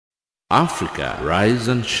Africa, rise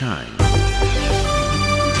and shine.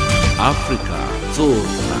 Africa,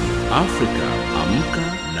 zorka. Africa, amka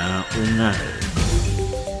na ung'are.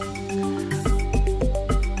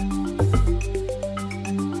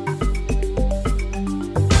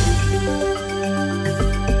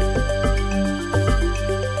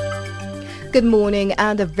 Good morning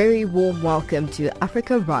and a very warm welcome to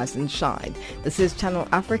Africa Rise and Shine. This is Channel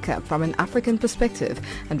Africa from an African perspective,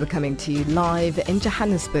 and we're coming to you live in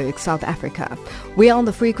Johannesburg, South Africa. We are on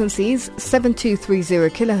the frequencies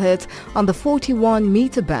 7230 kHz on the 41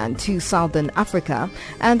 meter band to Southern Africa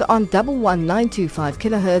and on 11925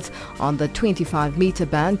 kHz on the 25 meter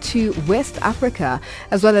band to West Africa,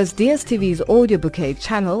 as well as DSTV's audio bouquet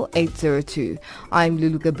channel 802. I'm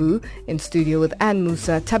Lulu Gabu in studio with Ann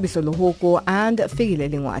Musa, Tabiso Lohoko and Figile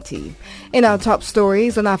Lingwati. In our top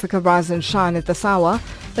stories on Africa Rise and Shine at this hour,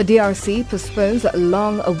 the DRC postpones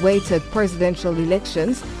long-awaited presidential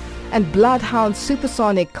elections and Bloodhound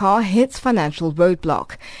supersonic car hits financial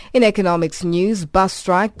roadblock. In economics news, bus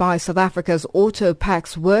strike by South Africa's auto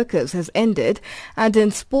pax workers has ended. And in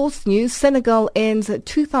sports news, Senegal ends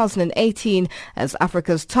 2018 as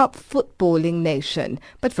Africa's top footballing nation.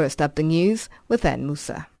 But first up the news with Ann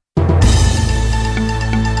Musa.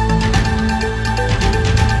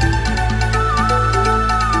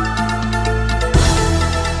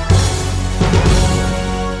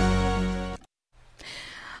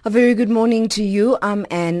 A very good morning to you. I'm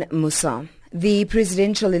Ann Musa. The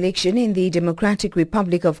presidential election in the Democratic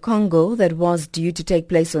Republic of Congo that was due to take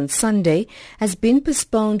place on Sunday has been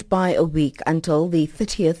postponed by a week until the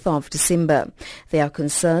 30th of December. There are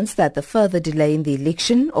concerns that the further delay in the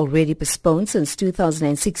election, already postponed since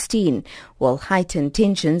 2016, will heighten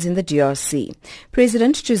tensions in the DRC.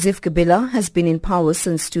 President Joseph Kabila has been in power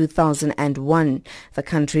since 2001. The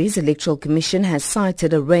country's electoral commission has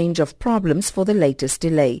cited a range of problems for the latest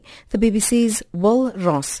delay. The BBC's Will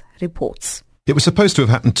Ross reports. It was supposed to have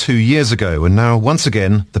happened 2 years ago, and now, once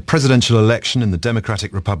again, the presidential election in the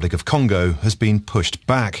Democratic Republic of Congo has been pushed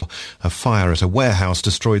back. A fire at a warehouse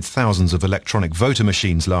destroyed thousands of electronic voter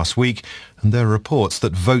machines last week, and there are reports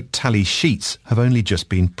that vote tally sheets have only just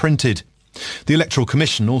been printed. The Electoral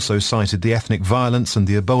Commission also cited the ethnic violence and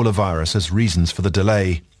the Ebola virus as reasons for the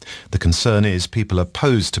delay. The concern is people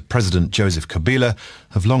opposed to President Joseph Kabila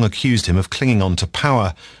have long accused him of clinging on to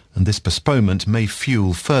power, and this postponement may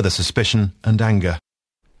fuel further suspicion and anger.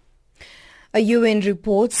 A UN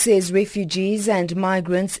report says refugees and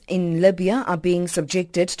migrants in Libya are being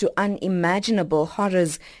subjected to unimaginable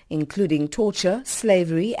horrors, including torture,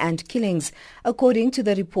 slavery and killings. According to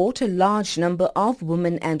the report, a large number of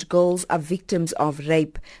women and girls are victims of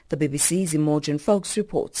rape. The BBC's Imogen Folks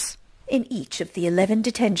reports. In each of the 11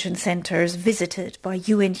 detention centres visited by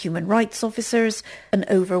UN human rights officers, an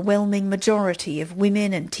overwhelming majority of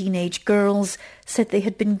women and teenage girls said they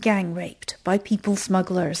had been gang raped by people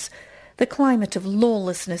smugglers. The climate of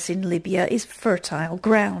lawlessness in Libya is fertile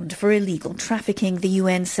ground for illegal trafficking, the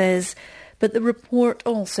UN says, but the report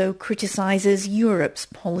also criticises Europe's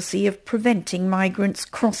policy of preventing migrants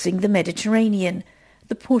crossing the Mediterranean.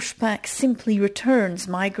 The pushback simply returns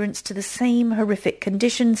migrants to the same horrific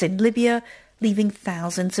conditions in Libya, leaving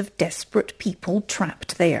thousands of desperate people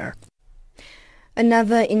trapped there.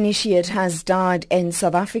 Another initiate has died in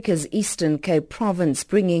South Africa's Eastern Cape province,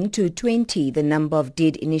 bringing to 20 the number of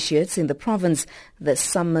dead initiates in the province this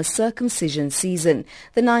summer circumcision season.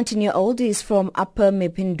 The 19-year-old is from Upper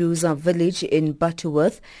Mapinduza village in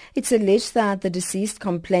Butterworth. It's alleged that the deceased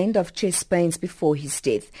complained of chest pains before his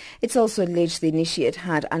death. It's also alleged the initiate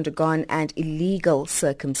had undergone an illegal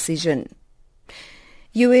circumcision.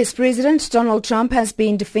 U.S. President Donald Trump has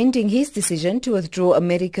been defending his decision to withdraw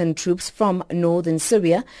American troops from northern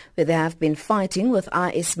Syria, where they have been fighting with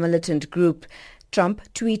IS militant group. Trump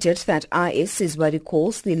tweeted that IS is what he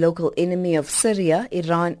calls the local enemy of Syria,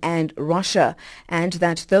 Iran and Russia, and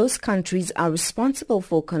that those countries are responsible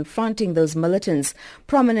for confronting those militants.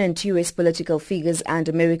 Prominent U.S. political figures and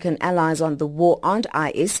American allies on the war on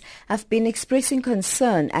IS have been expressing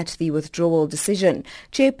concern at the withdrawal decision.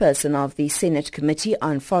 Chairperson of the Senate Committee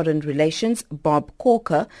on Foreign Relations, Bob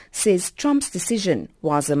Corker, says Trump's decision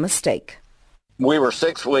was a mistake. We were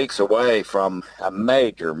 6 weeks away from a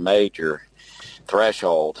major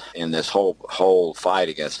threshold in this whole fight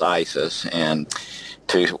against ISIS, and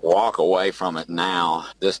to walk away from it now,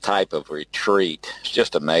 this type of retreat, is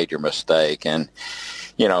just a major mistake. And,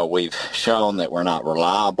 you know, we've shown that we're not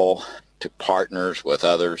reliable to partners with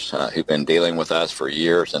others who've been dealing with us for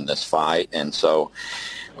years in this fight. And so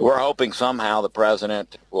we're hoping somehow the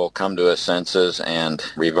president will come to his senses and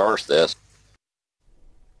reverse this.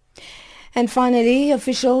 And finally,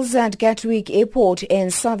 officials at Gatwick Airport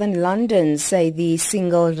in southern London say the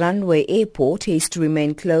single runway airport is to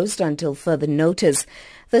remain closed until further notice.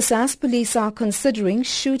 The SAS police are considering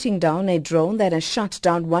shooting down a drone that has shut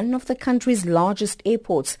down one of the country's largest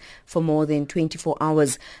airports for more than 24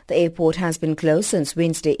 hours. The airport has been closed since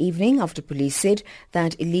Wednesday evening after police said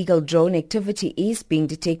that illegal drone activity is being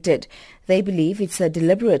detected. They believe it's a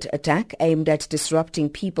deliberate attack aimed at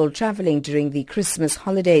disrupting people travelling during the Christmas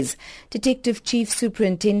holidays. Detective Chief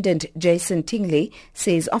Superintendent Jason Tingley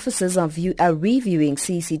says officers are reviewing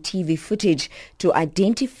CCTV footage to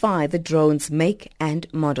identify the drone's make and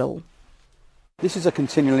model. This is a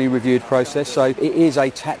continually reviewed process, so it is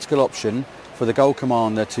a tactical option for the Gold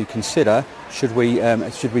Commander to consider should we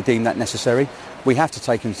deem that necessary. We have to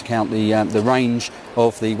take into account the range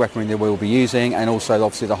of the weaponry that we will be using, and also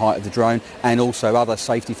obviously the height of the drone, and also other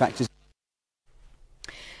safety factors.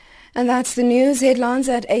 And that's the news headlines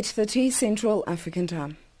at 8:30 Central African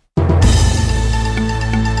Time.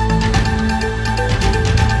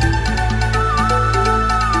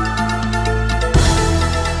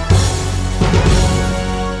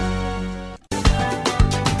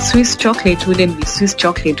 Swiss chocolate wouldn't be Swiss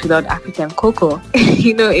chocolate without African cocoa.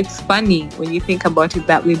 It's funny when you think about it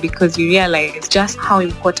that way, because you realize just how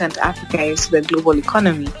important Africa is to the global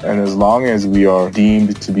economy. And as long as we are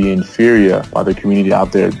deemed to be inferior by the community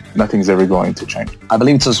out there, nothing's ever going to change. I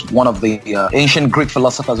believe it was one of the ancient Greek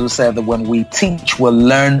philosophers who said that when we teach, we'll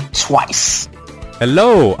learn twice.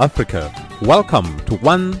 Hello, Africa. Welcome to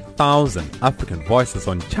 1000 African Voices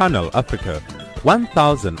on Channel Africa.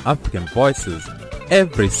 1000 African Voices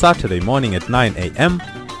every Saturday morning at 9 a.m.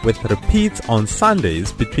 with repeats on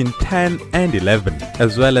Sundays between 10 and 11,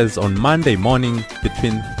 as well as on Monday morning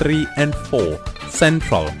between 3 and 4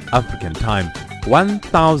 Central African Time.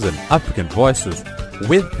 1000 African Voices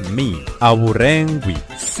with me,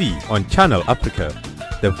 Awurengwi C, on Channel Africa,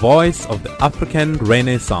 the voice of the African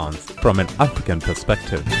Renaissance from an African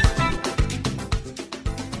perspective.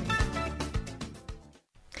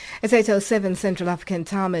 It's 8:07 Central African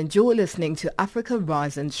Time, and you're listening to Africa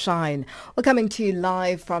Rise and Shine. We're coming to you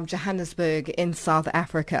live from Johannesburg in South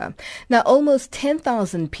Africa. Now, almost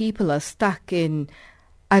 10,000 people are stuck in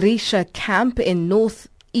Arisha camp in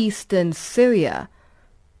northeastern Syria,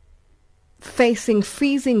 facing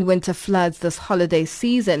freezing winter floods this holiday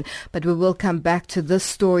season. But we will come back to this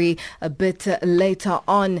story a bit later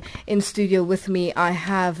on. In studio with me, I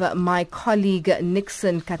have my colleague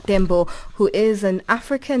Nixon Katembo, who is an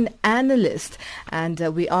African analyst, and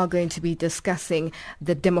we are going to be discussing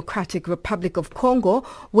the Democratic Republic of Congo,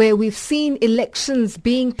 where we've seen elections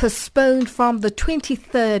being postponed from the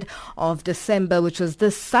 23rd of December, which was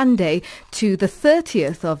this Sunday, to the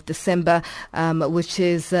 30th of December, which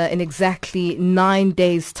is in exactly 9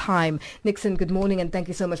 days' time. Nixon, good morning, and thank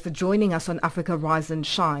you so much for joining us on Africa Rise and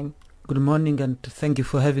Shine. Good morning, and thank you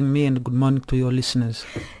for having me, and good morning to your listeners.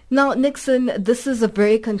 Now, Nixon, this is a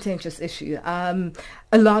very contentious issue. A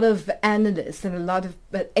lot of analysts and a lot of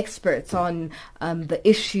experts on the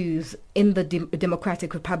issues in the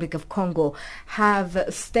Democratic Republic of Congo have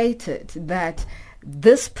stated that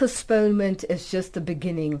this postponement is just the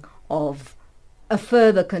beginning of a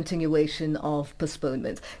further continuation of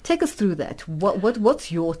postponements. Take us through that.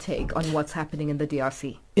 What's your take on what's happening in the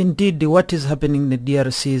DRC? Indeed, what is happening in the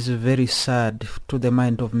DRC is very sad to the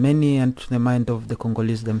mind of many and to the mind of the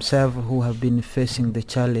Congolese themselves, who have been facing the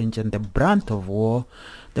challenge and the brunt of war,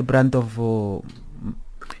 the brunt of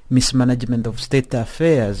mismanagement of state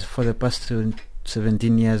affairs for the past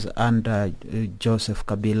 17 years under Joseph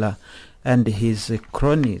Kabila and his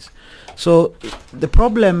cronies. So the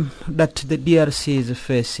problem that the DRC is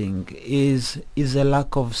facing is a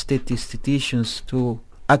lack of state institutions to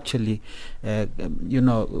actually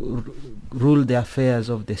rule the affairs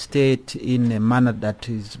of the state in a manner that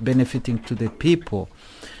is benefiting to the people.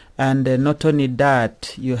 And not only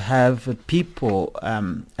that, you have people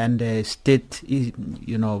and state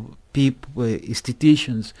people,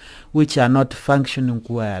 institutions which are not functioning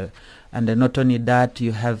well. And not only that,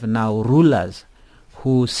 you have now rulers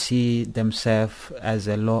who see themselves as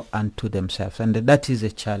a law unto themselves, and that is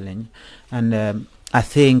a challenge. And I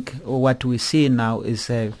think what we see now is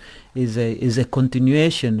a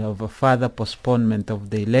continuation of a further postponement of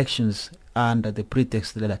the elections under the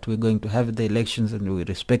pretext that we're going to have the elections and we're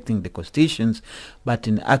respecting the constitutions, but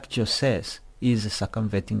in actual sense is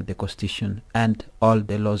circumventing the constitution and all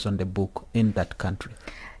the laws on the book in that country.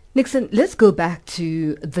 Nixon, let's go back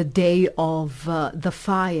to the day of the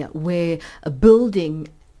fire, where a building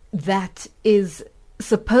that is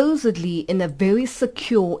supposedly in a very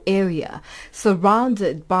secure area,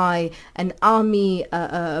 surrounded by an army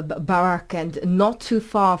barrack and not too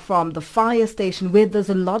far from the fire station where there's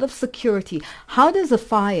a lot of security. How does a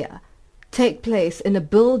fire take place in a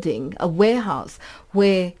building, a warehouse,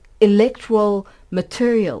 where electoral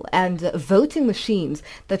material and voting machines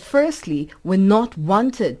that firstly were not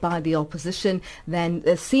wanted by the opposition, then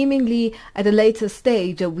seemingly at a later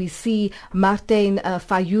stage we see Martin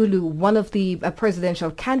Fayulu, one of the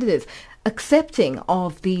presidential candidates, accepting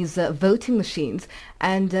of these voting machines,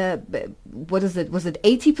 and what is it, was it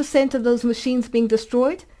 80% of those machines being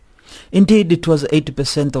destroyed? Indeed, it was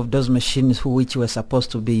 80% of those machines which were supposed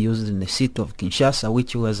to be used in the city of Kinshasa,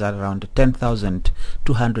 which was around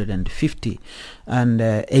 10,250, and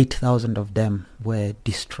 8,000 of them were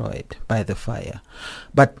destroyed by the fire.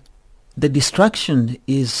 But the destruction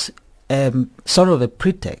is sort of a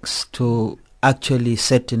pretext to actually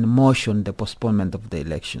set in motion the postponement of the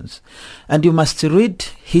elections. And you must read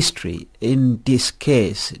history. In this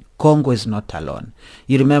case, Congo is not alone.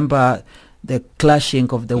 You remember the clashing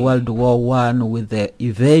of the World War I with the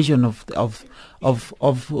invasion of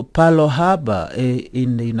Pearl Harbor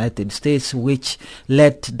in the United States, which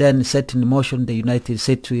then set in motion the United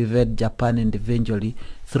States to invade Japan and eventually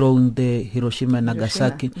throwing the Hiroshima and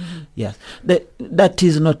Nagasaki. Mm-hmm. Yes, that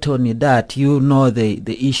is not only that. You know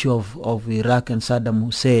the issue of Iraq and Saddam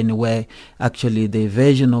Hussein, where actually the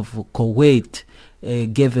invasion of Kuwait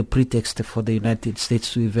gave a pretext for the United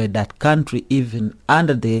States to invade that country, even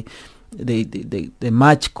under the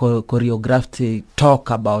much choreographed talk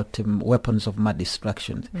about weapons of mass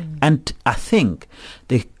destruction. And I think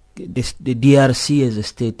the DRC as a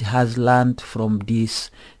state has learned from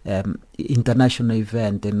this international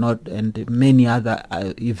event and many other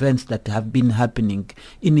events that have been happening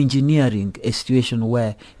in engineering a situation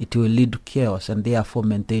where it will lead to chaos, and therefore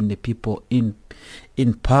maintain the people in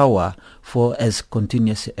power for as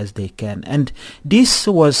continuous as they can. And this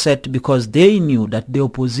was set because they knew that the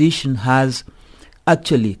opposition has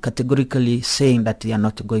actually categorically saying that they are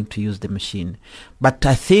not going to use the machine. But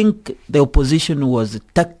I think the opposition was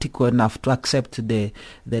tactical enough to accept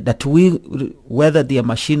that whether they are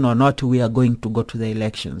machine or not, we are going to go to the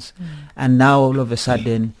elections. And now all of a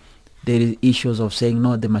sudden there is issues of saying,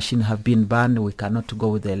 no, the machine have been banned, we cannot go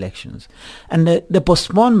with the elections. And the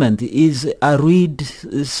postponement is, I read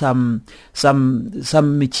some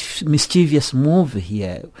mischievous move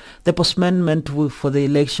here. The postponement for the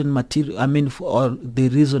election material, or the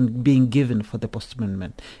reason being given for the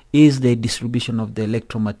postponement is the distribution of the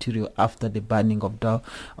electoral material after the banning of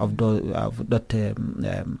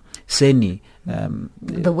Seni.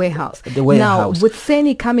 The warehouse. Now, with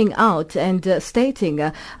Seni coming out and stating,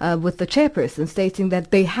 with the chairperson stating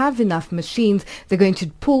that they have enough machines, they're going to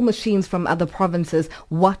pull machines from other provinces,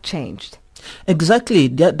 what changed? Exactly.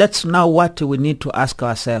 That's now what we need to ask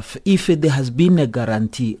ourselves. If there has been a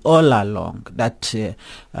guarantee all along that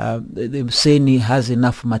the Seni has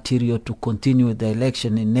enough material to continue the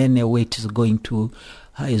election in any way, it is not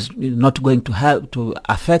going to help to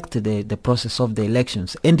affect the process of the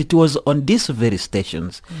elections. And it was on these very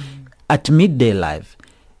stations at Midday Live,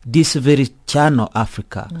 this very channel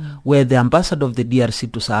Africa, where the ambassador of the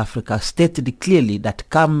DRC to South Africa stated clearly that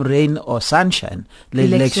come rain or sunshine, the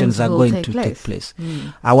elections are going to take place.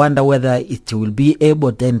 I wonder whether it will be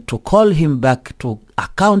able then to call him back to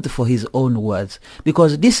account for his own words,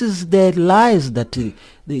 because this is the lies that the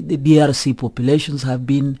DRC populations have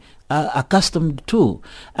been accustomed to.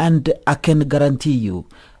 And I can guarantee you,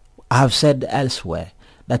 I have said elsewhere,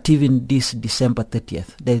 that even this December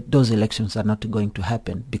 30th, those elections are not going to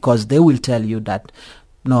happen, because they will tell you that,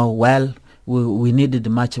 we needed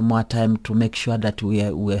much more time to make sure that we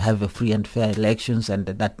have a free and fair elections and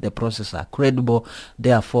that the process are credible.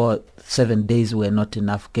 Therefore, 7 days were not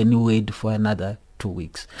enough. Can you wait for another 2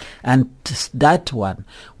 weeks? And that one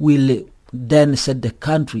will then set the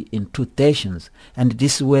country in two tensions, and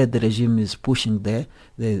this is where the regime is pushing the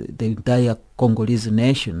entire Congolese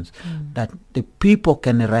nations, that the people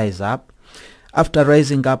can rise up. After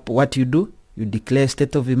rising up, what you do? You declare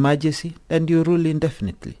state of emergency and you rule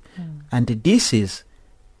indefinitely. And this is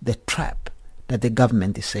the trap that the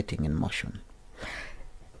government is setting in motion.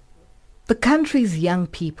 The country's young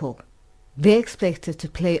people, they're expected to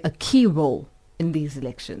play a key role in these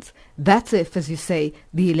elections. That's if, as you say,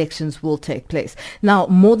 the elections will take place. Now,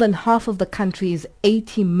 more than half of the country's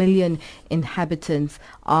 80 million inhabitants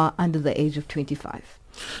are under the age of 25.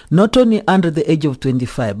 Not only under the age of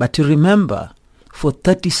 25, but remember, for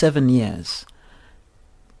 37 years,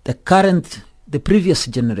 the previous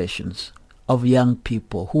generations of young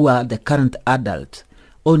people who are the current adults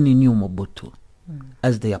only knew Mobutu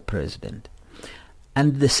as their president.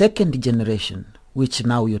 And the second generation, which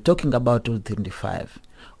now you're talking about 25,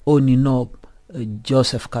 only know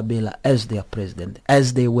Joseph Kabila as their president,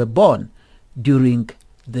 as they were born during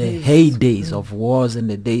the heydays of wars and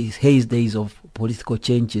the heydays of political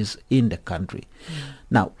changes in the country.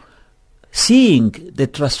 Now, seeing the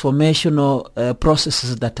transformational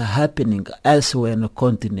processes that are happening elsewhere on the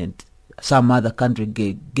continent, some other country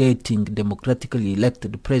getting democratically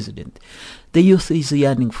elected president, the youth is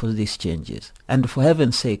yearning for these changes. And for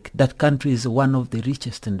heaven's sake, that country is one of the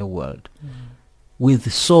richest in the world,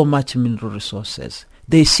 with so much mineral resources.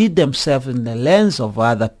 They see themselves in the lens of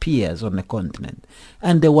other peers on the continent,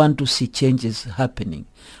 and they want to see changes happening.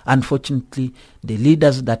 Unfortunately, the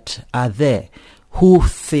leaders that are there who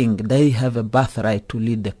think they have a birthright to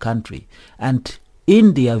lead the country, and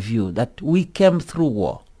in their view that we came through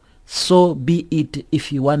war, so be it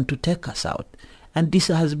if you want to take us out. And this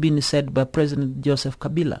has been said by President Joseph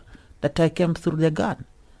Kabila, that I came through the gun.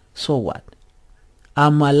 So what?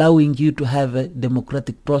 I'm allowing you to have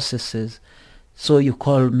democratic processes, so you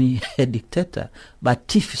call me a dictator.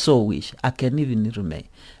 But if so wish, I can even remain.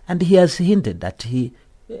 And he has hinted that he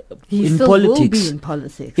in still politics, will be in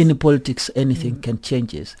politics. In politics, anything can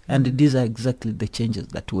change. And these are exactly the changes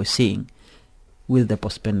that we're seeing with the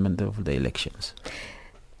postponement of the elections.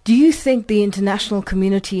 Do you think the international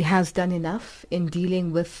community has done enough in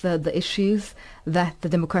dealing with the issues that the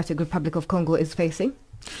Democratic Republic of Congo is facing?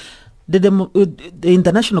 The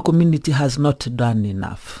international community has not done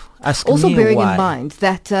enough. Ask also me bearing why. in mind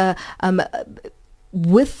that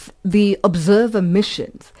with the observer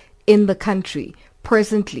missions in the country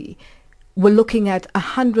presently, we're looking at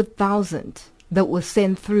 100,000 that were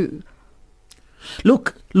sent through.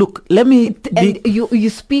 Look, let me... And you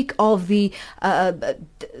speak of the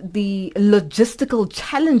logistical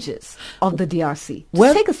challenges of the DRC.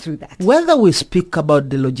 Well, take us through that. Whether we speak about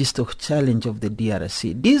the logistical challenge of the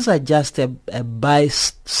DRC, these are just a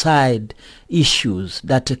by-side issues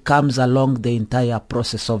that comes along the entire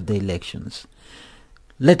process of the elections.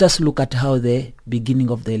 Let us look at how the beginning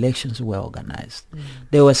of the elections were organized.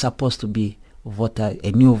 They were supposed to be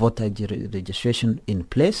a new voter registration in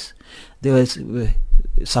place. There was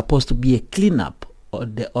supposed to be a cleanup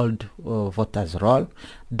of the old voters' roll.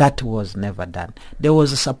 That was never done. There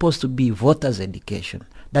was supposed to be voters' education.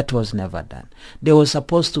 That was never done. There was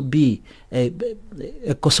supposed to be a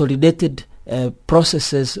consolidated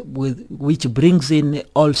processes with which brings in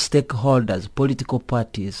all stakeholders, political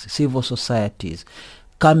parties, civil societies,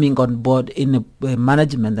 coming on board in the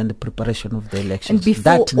management and the preparation of the elections. And before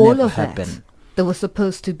that all never of happened. that, there was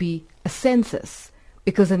supposed to be a census,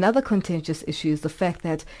 because another contentious issue is the fact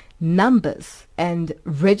that numbers and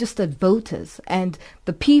registered voters and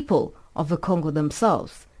the people of the Congo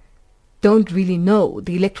themselves don't really know.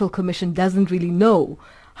 The Electoral Commission doesn't really know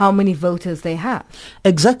how many voters they have.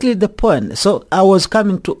 Exactly the point. So I was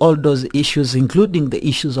coming to all those issues, including the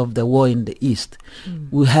issues of the war in the East.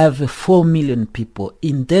 We have 4 million people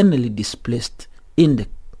internally displaced in the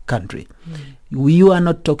country. You are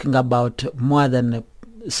not talking about more than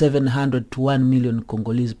 700 to 1 million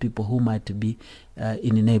Congolese people who might be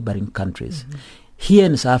in neighboring countries. Here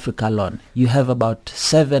in South Africa alone, you have about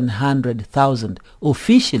 700,000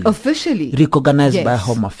 officially recognized by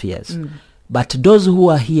Home Affairs. But those who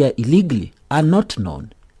are here illegally are not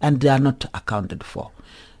known, and they are not accounted for.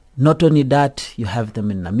 Not only that, you have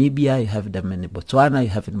them in Namibia, you have them in Botswana, you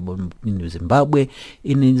have them in Zimbabwe,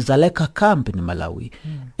 in Zaleka camp in Malawi,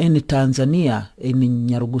 in Tanzania, in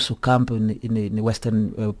Nyarugusu camp in the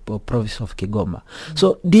western province of Kigoma.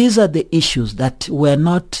 So these are the issues that were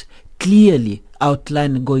not clearly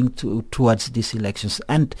outlined going towards these elections.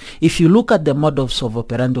 And if you look at the modus of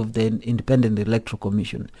operandi of the Independent Electoral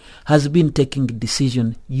Commission, has been taking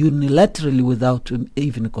decision unilaterally without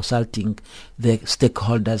even consulting the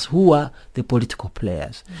stakeholders who are the political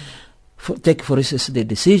players. Take for instance the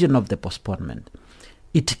decision of the postponement.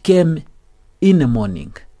 It came in the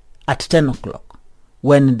morning at 10 o'clock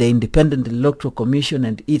when the Independent Electoral Commission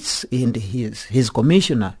and his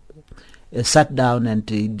commissioner sat down and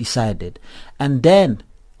decided. And then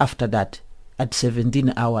after that, at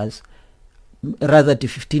 17 hours, rather to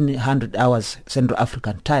 1500 hours Central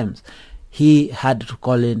African times, he had to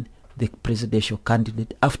call in the presidential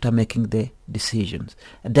candidate after making the decisions.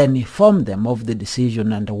 And then inform them of the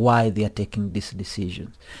decision and why they are taking these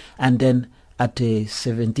decisions. And then at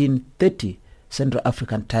 17:30 Central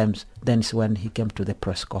African times, then is when he came to the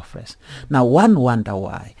press conference. Now one wonder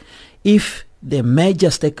why. If the major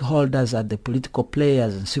stakeholders are the political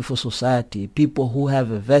players and civil society, people who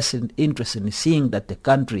have a vested interest in seeing that the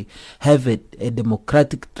country have a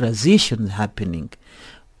democratic transition happening,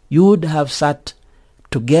 you would have sat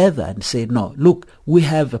together and say, no, look, we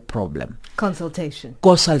have a problem.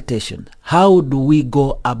 Consultation. How do we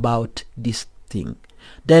go about this thing?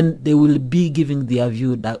 Then they will be giving their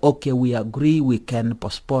view that, okay, we agree we can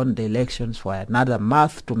postpone the elections for another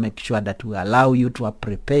month to make sure that we allow you to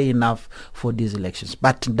prepare enough for these elections.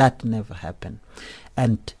 But that never happened.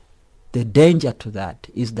 And the danger to that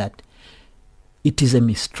is that it is a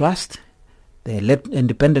mistrust. The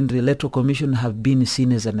Independent Electoral Commission have been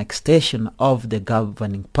seen as an extension of the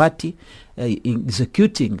governing party,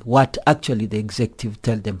 executing what actually the executive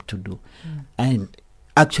tell them to do, and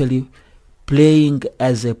actually playing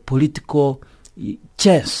as a political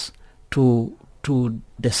chess to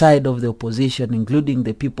the side of the opposition, including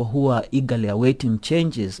the people who are eagerly awaiting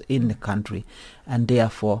changes in the country, and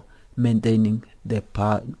therefore maintaining the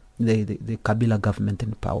power, the Kabila government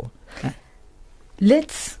in power.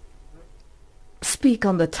 Let's speak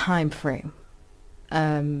on the time frame.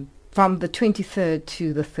 From the 23rd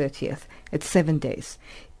to the 30th, it's 7 days.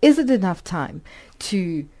 Is it enough time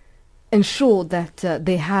to ensure that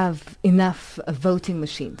they have enough voting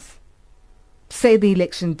machines? Say the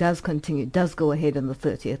election does continue, does go ahead on the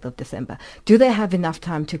 30th of December. Do they have enough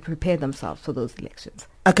time to prepare themselves for those elections?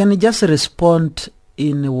 I can just respond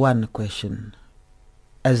in one question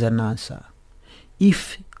as an answer.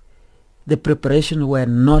 If the preparation were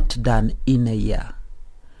not done in a year,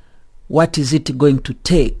 what is it going to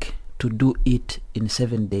take to do it in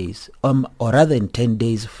 7 days, or rather in 10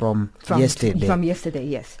 days from yesterday? From yesterday,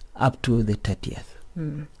 yes. Up to the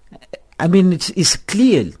 30th. I mean, it's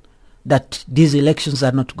clear that these elections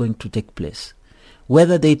are not going to take place.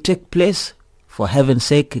 Whether they take place, for heaven's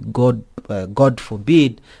sake, God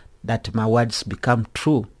forbid that my words become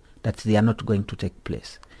true, that they are not going to take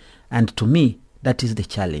place. And to me, that is the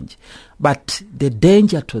challenge. But the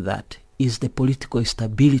danger to that is the political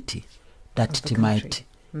instability that it might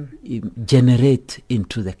generate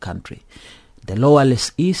into the country. The Lower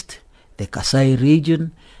East, the Kasai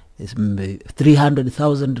region,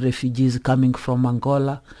 300,000 refugees coming from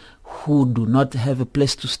Angola who do not have a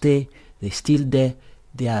place to stay. They're still there.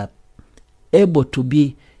 They are able to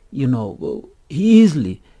be,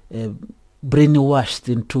 easily brainwashed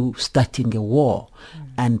into starting a war.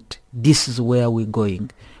 And this is where we're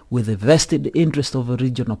going. With the vested interest of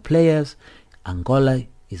regional players, Angola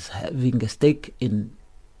is having a stake in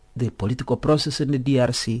the political process in the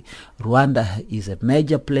DRC. Rwanda is a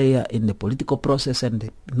major player in the political process,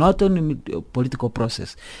 and not only political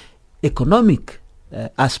process, economic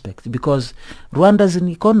aspect, because Rwanda is an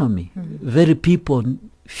economy. Very people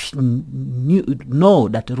know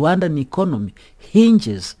that Rwandan economy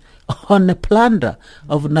hinges on a plunder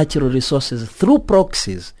of natural resources through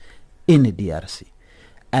proxies in the DRC.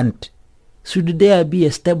 And should there be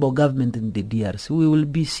a stable government in the DRC, we will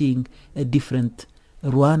be seeing a different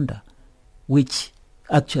Rwanda, which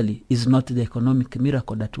actually is not the economic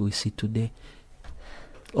miracle that we see today,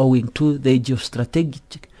 owing to the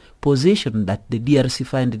geostrategic position that the DRC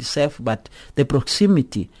finds itself, but the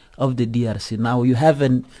proximity of the DRC. Now you have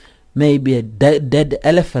maybe a dead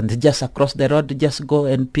elephant just across the road, just go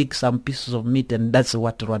and pick some pieces of meat, and that's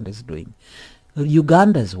what Rwanda is doing.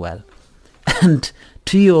 Uganda as well. And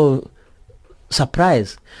to your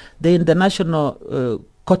surprise, the International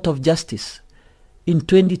Court of Justice in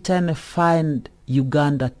 2010 fined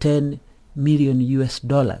Uganda $10 million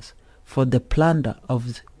for the plunder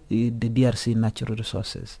of the DRC natural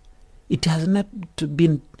resources. It has not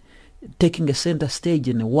been taking a center stage.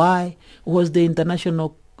 And why was the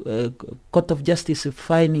International Court of Justice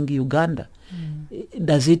fining Uganda?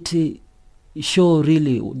 Does it show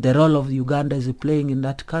really the role of Uganda is playing in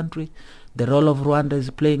that country, the role of Rwanda is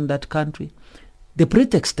playing in that country? The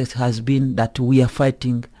pretext has been that we are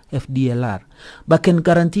fighting FDLR. But I can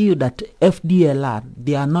guarantee you that FDLR,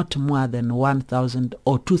 they are not more than 1,000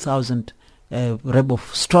 or 2,000 rebel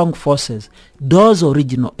strong forces, those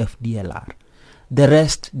original FDLR. The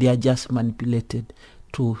rest, they are just manipulated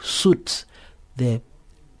to suit the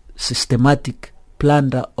systematic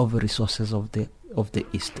plunder of resources of the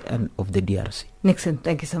East and of the DRC. Nixon,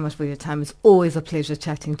 thank you so much for your time. It's always a pleasure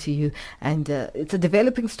chatting to you. And it's a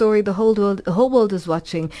developing story. The whole world is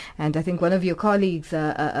watching. And I think one of your colleagues,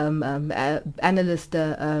 analyst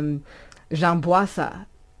Jean Boissa,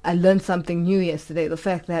 I learned something new yesterday. The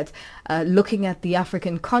fact that looking at the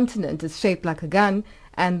African continent is shaped like a gun,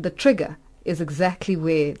 and the trigger is exactly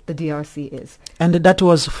where the DRC is. And that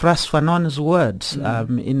was Frantz Fanon's words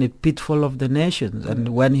in The Pitfall of the Nations, and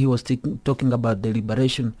when he was talking about the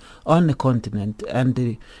liberation on the continent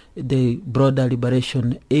and the broader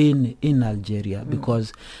liberation in Algeria,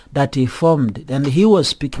 because that he formed, and he was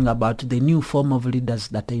speaking about the new form of leaders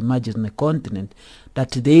that emerge in the continent,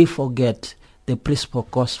 that they forget the principal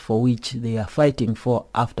cause for which they are fighting for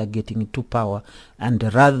after getting into power, and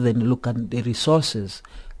rather than look at the resources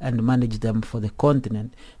and manage them for the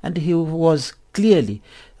continent. And he was clearly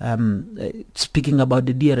speaking about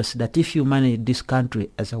the DRC, that if you manage this country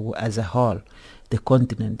as a whole, the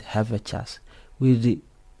continent have a chance. With the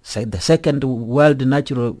second world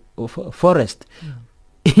natural forest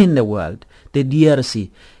in the world, the DRC,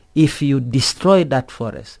 if you destroy that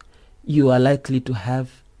forest, you are likely to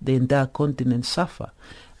have the entire continent suffer.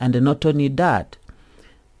 And not only that,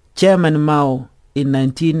 Chairman Mao in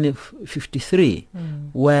 1953,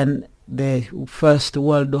 when the First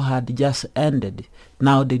World War had just ended,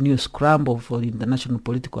 now the new scramble for international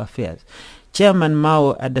political affairs, Chairman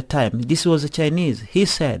Mao at the time, this was a Chinese, he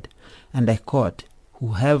said, and I quote,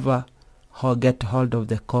 "Whoever get hold of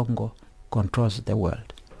the Congo controls the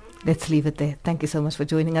world." Let's leave it there. Thank you so much for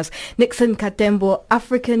joining us. Nixon Katembo,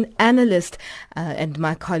 African analyst, and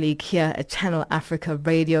my colleague here at Channel Africa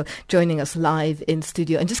Radio, joining us live in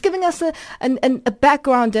studio and just giving us a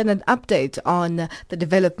background and an update on the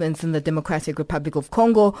developments in the Democratic Republic of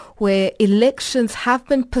Congo, where elections have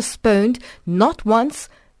been postponed not once,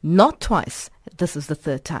 not twice. This is the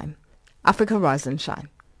third time. Africa, rise and shine.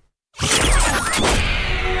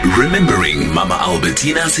 Remembering Mama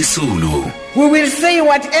Albertina Sisulu. We will say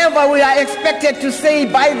whatever we are expected to say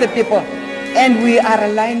by the people, and we are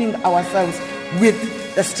aligning ourselves with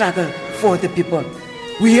the struggle for the people.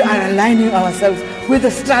 We are aligning ourselves with the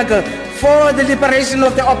struggle for the liberation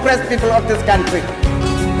of the oppressed people of this country.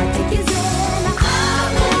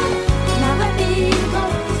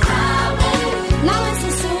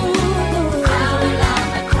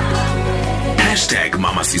 Hashtag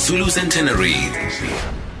Mama Sisulu Centenary.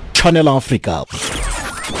 Channel Africa.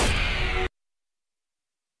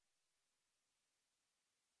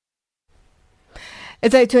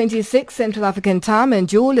 It's 8:26 Central African Time,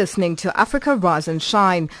 and you're listening to Africa Rise and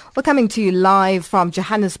Shine. We're coming to you live from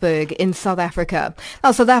Johannesburg in South Africa.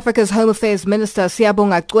 Now, South Africa's Home Affairs Minister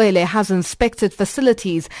Siyabonga Cwele has inspected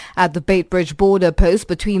facilities at the Beitbridge border post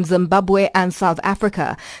between Zimbabwe and South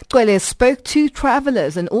Africa. Cwele spoke to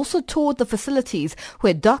travellers and also toured the facilities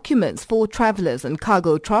where documents for travellers and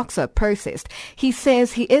cargo trucks are processed. He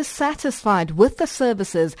says he is satisfied with the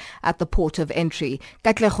services at the port of entry.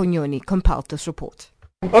 Katle Khonyoni compiled this report.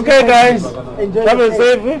 Okay, guys, travel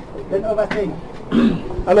safe.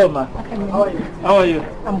 Hello, ma. How are you? How are you?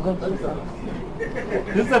 I'm good.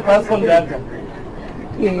 This is a bus conductor.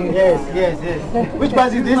 Yes. Which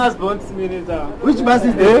bus is this? Which bus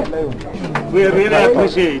is this? We really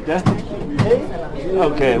appreciate it.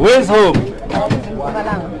 Okay, where's home?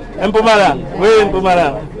 Mpumalanga. Where in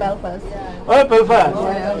Mpumalanga? Belfast. Oh, Belfast.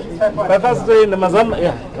 Belfast is in the Mazama.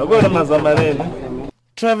 Yeah, I'll go to Mazama.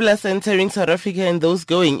 Travelers entering South Africa and those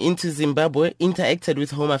going into Zimbabwe interacted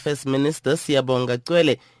with Home Affairs Minister Siyabonga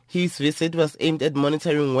Cwele. His visit was aimed at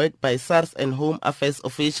monitoring work by SARS and Home Affairs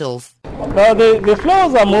officials. Now the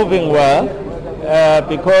flows are moving well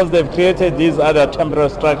because they've created these other temporary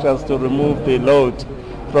structures to remove the load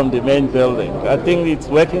from the main building. I think it's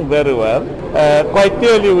working very well. Quite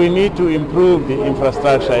clearly we need to improve the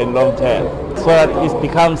infrastructure in long term so that it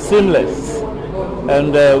becomes seamless.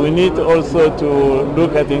 And we need also to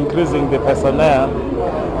look at increasing the personnel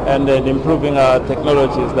and improving our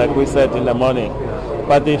technologies like we said in the morning.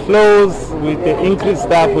 But the flows with the increased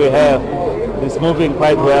staff we have is moving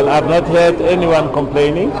quite well. I've not heard anyone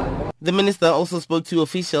complaining. The minister also spoke to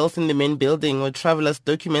officials in the main building where travelers'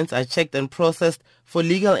 documents are checked and processed for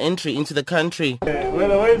legal entry into the country.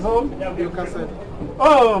 Where is home?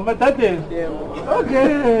 Oh, Matate.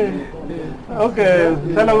 Okay.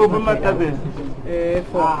 Matate.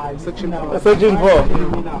 Section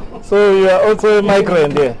 4. So you are also a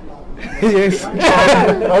migrant there? Yes.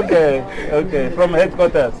 Okay. From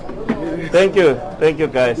headquarters. Thank you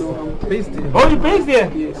guys. Oh, you based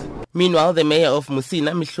here? Yes. Meanwhile, the mayor of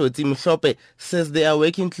Musina, Mihloti Mhlope, says they are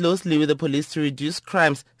working closely with the police to reduce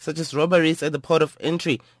crimes such as robberies at the port of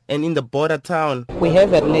entry and in the border town. We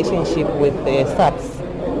have a relationship with the SAPS.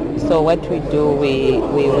 So what we do, we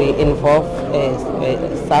involve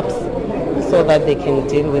SAPS so that they can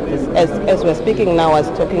deal with this. As we're speaking now, I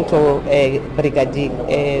was talking to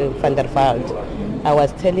Brigadier van der Veld. I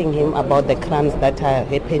was telling him about the crimes that are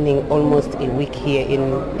happening almost a week here in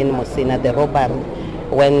Musina, the robbery.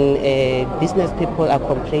 When business people are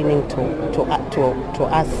complaining to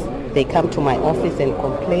us, they come to my office and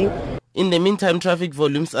complain. In the meantime, traffic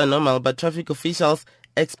volumes are normal, but traffic officials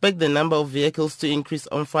expect the number of vehicles to increase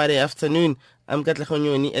on Friday afternoon. I'm Katle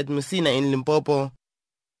Khonyoni at Musina in Limpopo.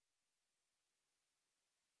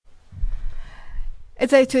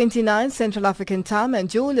 It's 8:29 Central African Time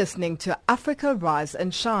and you're listening to Africa Rise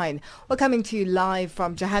and Shine. We're coming to you live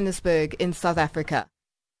from Johannesburg in South Africa.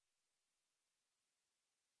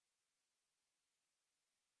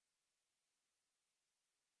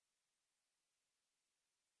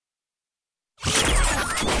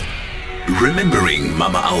 Remembering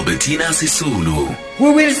Mama Albertina Sisulu.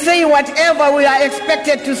 We will say whatever we are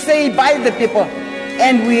expected to say by the people,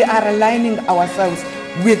 and we are aligning ourselves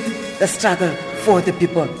with the struggle for the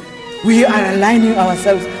people. We are aligning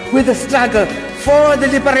ourselves with the struggle for the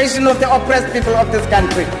liberation of the oppressed people of this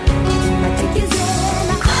country.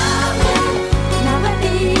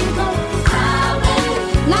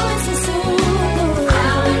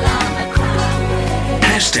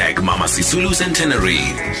 Hashtag Mama Sisulu Centenary.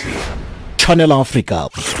 Channel Africa.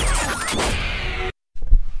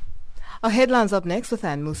 Our headlines up next with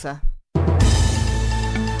Ann Musa.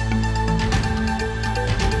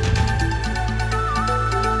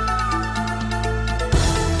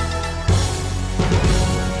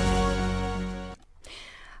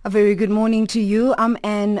 A very good morning to you. I'm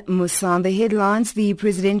Anne Musa. The headlines: the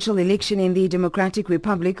presidential election in the Democratic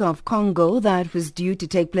Republic of Congo that was due to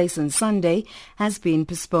take place on Sunday has been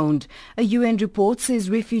postponed. A UN report says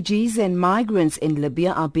refugees and migrants in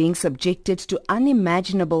Libya are being subjected to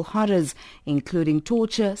unimaginable horrors, including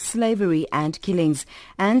torture, slavery and killings.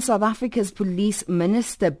 And South Africa's Police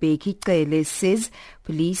Minister Bheki Cele says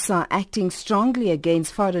police are acting strongly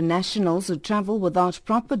against foreign nationals who travel without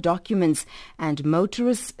proper documents and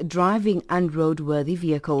motorists driving unroadworthy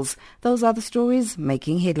vehicles. Those are the stories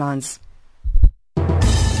making headlines.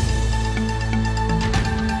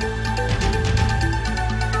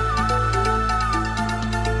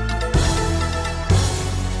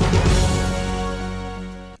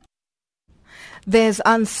 There's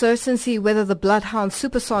uncertainty whether the Bloodhound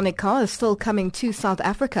supersonic car is still coming to South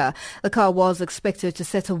Africa. The car was expected to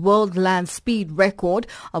set a world land speed record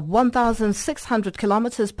of 1,600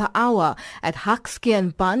 kilometers per hour at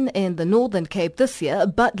Hakskeenpan in the Northern Cape this year,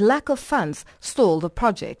 but lack of funds stalled the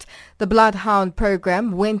project. The Bloodhound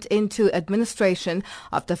program went into administration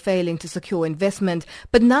after failing to secure investment,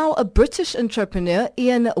 but now a British entrepreneur,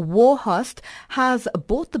 Ian Warhurst, has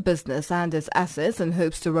bought the business and its assets and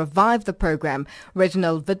hopes to revive the program.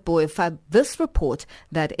 Reginald Witbooi found this report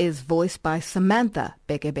that is voiced by Samantha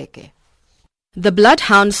Bekebeke. The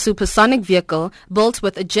Bloodhound supersonic vehicle, built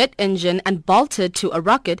with a jet engine and bolted to a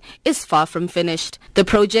rocket, is far from finished. The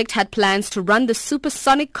project had plans to run the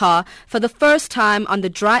supersonic car for the first time on the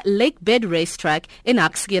dry lake bed racetrack in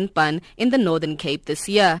Hakskeenpan in the Northern Cape this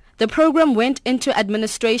year. The program went into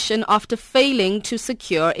administration after failing to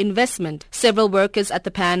secure investment. Several workers at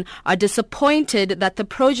the PAN are disappointed that the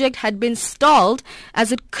project had been stalled,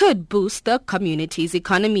 as it could boost the community's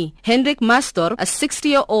economy. Hendrik Mastor, a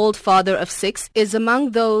 60-year-old father of 6, is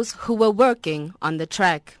among those who were working on the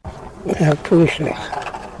track.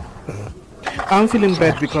 I'm feeling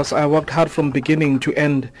bad because I worked hard from beginning to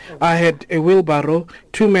end. I had a wheelbarrow,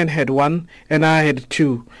 2 men had 1, and I had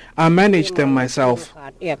 2. I managed them myself.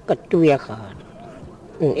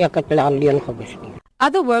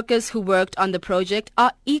 Other workers who worked on the project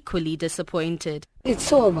are equally disappointed.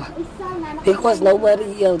 It's over because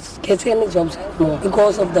nobody else gets any jobs anymore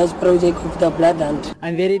because of this project of the Bloodhound.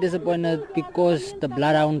 I'm very disappointed because the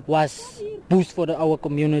Bloodhound was boost for our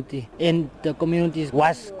community and the community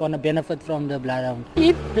was going to benefit from the Bloodhound.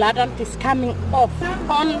 If Bloodhound is coming off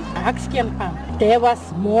on Hakskeenpan, there was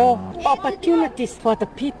more opportunities for the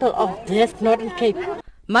people of this Northern Cape.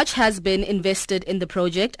 Much has been invested in the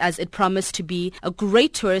project as it promised to be a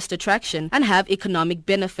great tourist attraction and have economic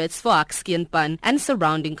benefits for Hakskeenpan and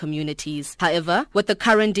surrounding communities. However, with the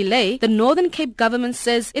current delay, the Northern Cape government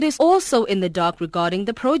says it is also in the dark regarding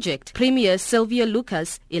the project. Premier Sylvia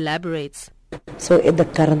Lucas elaborates. So at the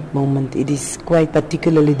current moment, it is quite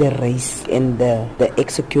particularly the race and the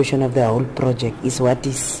execution of the whole project is what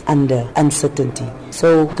is under uncertainty.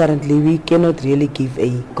 So currently we cannot really give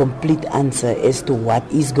a complete answer as to what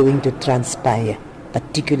is going to transpire,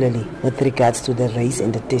 particularly with regards to the race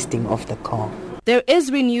and the testing of the car. There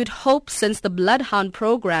is renewed hope since the Bloodhound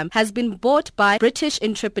program has been bought by British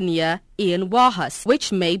entrepreneur Ian Warhurst,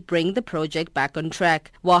 which may bring the project back on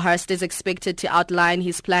track. Warhurst is expected to outline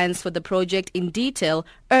his plans for the project in detail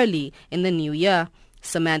early in the new year.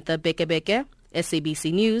 Samantha Bekebeke,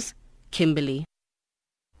 SABC News, Kimberley.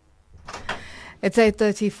 It's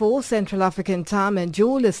 8:34 Central African Time and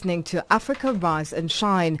you're listening to Africa Rise and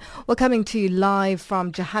Shine. We're coming to you live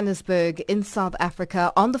from Johannesburg in South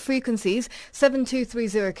Africa on the frequencies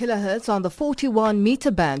 7230 kilohertz on the 41 meter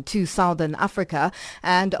band to Southern Africa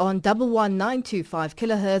and on 11925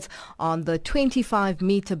 kilohertz on the 25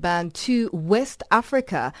 meter band to West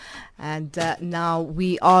Africa. And now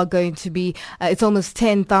we are going to be, it's almost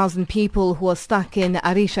 10,000 people who are stuck in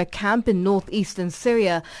Arisha camp in northeastern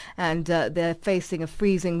Syria, and they're facing a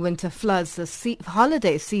freezing winter floods this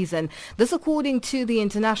holiday season. This according to the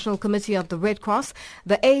International Committee of the Red Cross.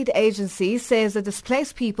 The aid agency says the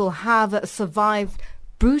displaced people have survived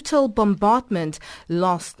brutal bombardment,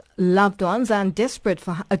 lost loved ones and desperate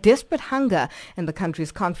hunger in the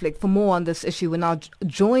country's conflict. For more on this issue, we're now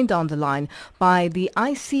joined on the line by the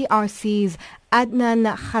ICRC's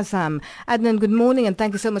Adnan Khazam. Adnan, good morning and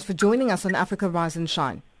thank you so much for joining us on Africa Rise and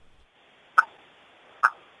Shine.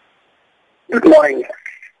 Good morning.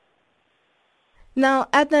 Now,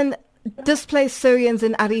 Adnan, displaced Syrians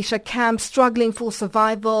in Arisha camp struggling for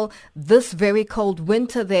survival this very cold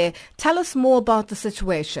winter there. Tell us more about the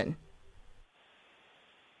situation.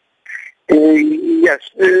 Yes,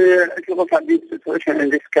 if you look at the situation in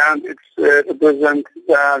this camp, it represents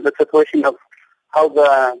the situation of how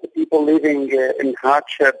the people living in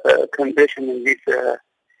hardship condition in these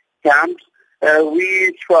camps.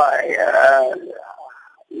 We try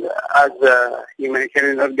as a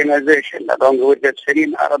humanitarian organization, along with the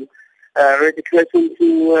Syrian Arab Red Crescent,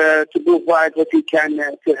 to provide what we can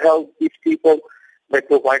to help these people by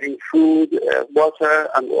providing food, water,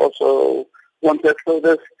 and also winter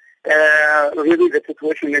clothes. Really, the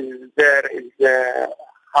situation is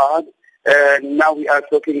hard. Now we are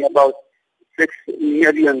talking about 6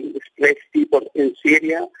 million displaced people in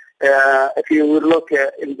Syria. If you look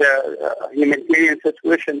in the humanitarian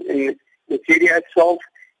situation in Syria itself,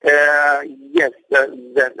 yes,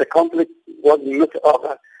 the conflict was not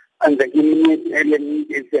over, and the humanitarian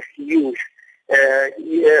need is huge.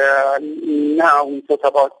 Now we talk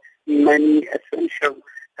about many essential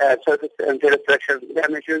service and infrastructure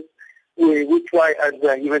damages. We try as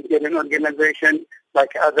a humanitarian organization,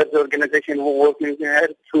 like other organizations who are working here,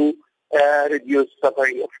 to reduce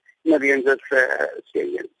suffering of millions of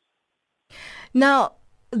Syrians. Now,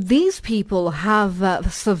 these people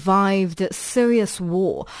have survived serious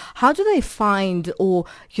war. How do they find, or,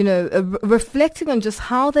 reflecting on just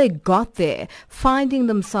how they got there, finding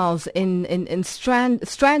themselves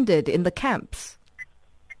stranded in the camps?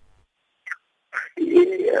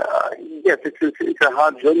 Yes, it's a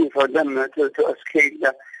hard journey for them to escape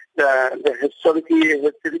the hostility.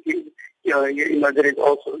 There is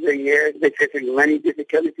also they facing many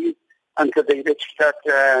difficulties until they reach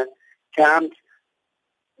that camp.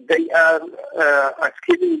 They are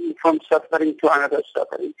escaping from suffering to another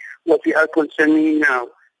suffering. What we are concerning now,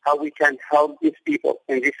 how we can help these people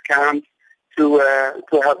in this camp to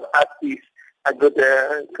have at least a good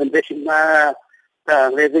condition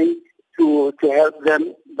living, to help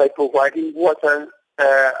them by providing water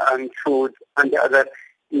and food and other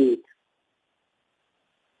needs.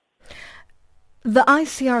 The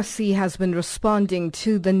ICRC has been responding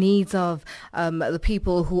to the needs of the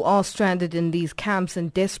people who are stranded in these camps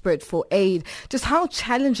and desperate for aid. Just how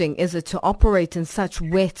challenging is it to operate in such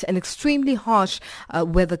wet and extremely harsh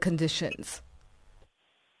weather conditions?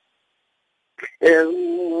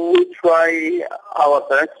 We try our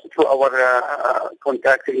best to our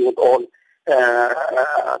contacting with all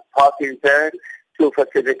parties there to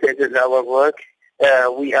facilitate our work.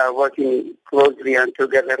 We are working closely and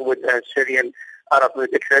together with the Syrian Arab Red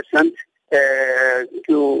Crescent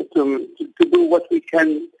to do what we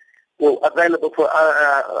can, available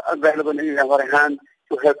in our hand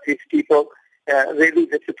to help these people. Really,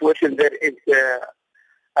 the situation there is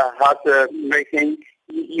heartbreaking.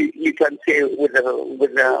 You can see with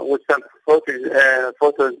some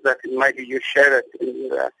photos that maybe you share it in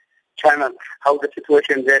the channel how the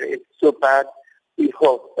situation there is so bad. We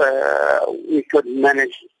hope we could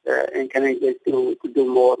manage in Canada to do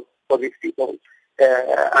more for these people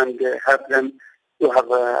and help them to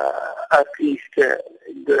have at least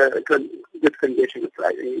good conditions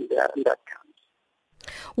in that camp.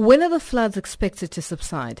 When are the floods expected to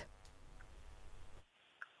subside?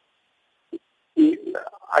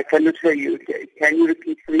 I cannot hear you. Can you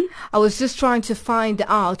repeat, please? I was just trying to find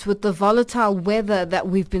out, with the volatile weather that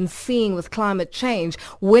we've been seeing with climate change,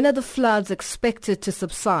 when are the floods expected to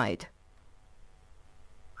subside?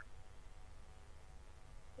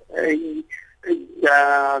 The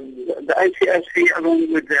ICRC,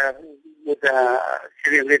 along with the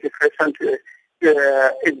Syrian Red Crescent, is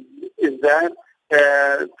there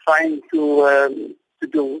trying to to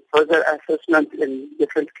do further assessment in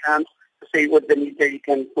different camps to see what the need they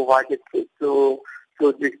can provide it to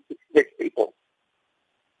these people.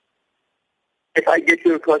 If I get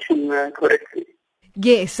your question correctly.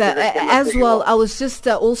 Yes, as well, I was just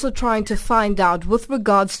also trying to find out with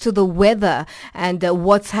regards to the weather and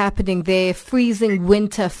what's happening there, freezing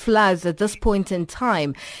winter floods at this point in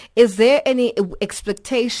time. Is there any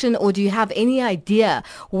expectation, or do you have any idea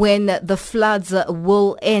when the floods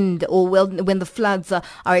will end, or when the floods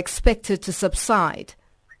are expected to subside?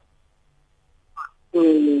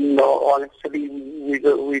 No, honestly, we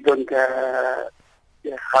don't we don't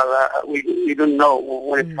know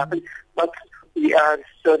when it happens, but we are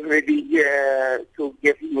still ready to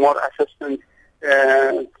give more assistance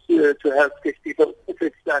to help these people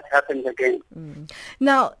if that happens again.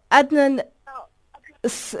 Now, Adnan,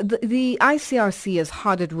 the ICRC is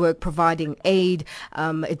hard at work providing aid.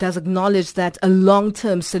 It does acknowledge that a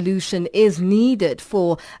long-term solution is needed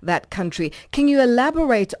for that country. Can you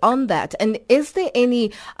elaborate on that? And is there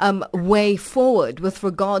any way forward with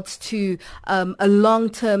regards to a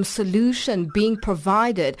long-term solution being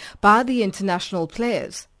provided by the international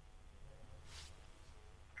players?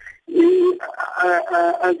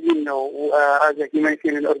 As you know, as a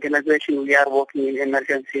humanitarian organization, we are working in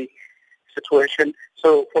emergency situation.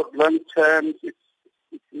 So for long term, it's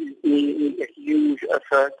a huge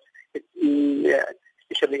effort,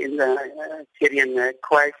 especially in the Syrian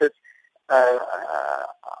crisis.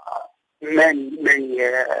 Many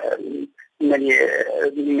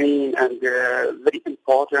main and very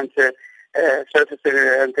important surface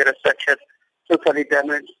infrastructure totally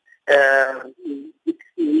damaged. It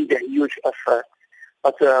needs a huge effort.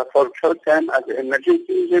 But for short term, as an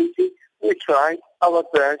emergency agency, we try our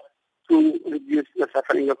best to reduce the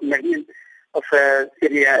suffering of millions of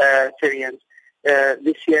Syrians.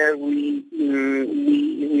 This year, we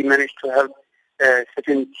managed to help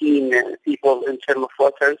 17 people in terms of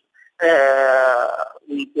water.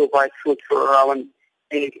 We provide food for around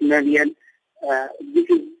 8 million. This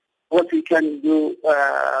is what we can do,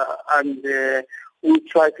 and we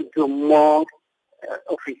try to do more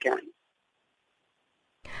if we can.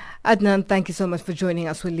 Adnan, thank you so much for joining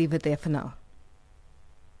us. We'll leave it there for now.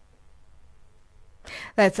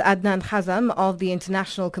 That's Adnan Khazam of the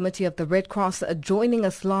International Committee of the Red Cross joining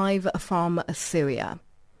us live from Syria.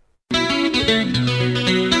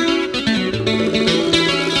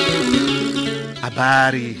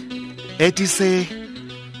 Habari etise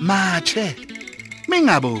mache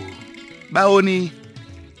mingabo baoni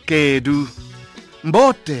kedu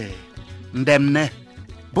mbote ndemne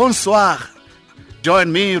bonsoir.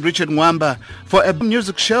 Join me, Richard Mwamba, for a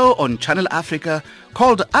music show on Channel Africa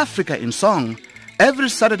called Africa in Song every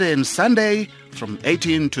Saturday and Sunday from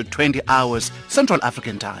 18 to 20 hours Central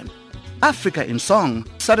African Time. Africa in Song,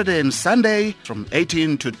 Saturday and Sunday from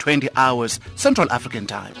 18 to 20 hours Central African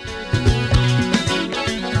Time.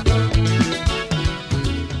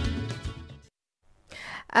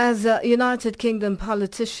 As United Kingdom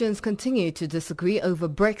politicians continue to disagree over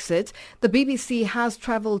Brexit, the BBC has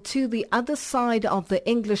travelled to the other side of the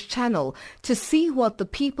English Channel to see what the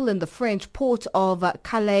people in the French port of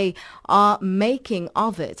Calais are making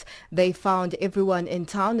of it. They found everyone in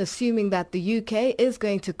town assuming that the UK is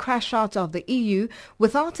going to crash out of the EU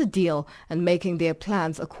without a deal and making their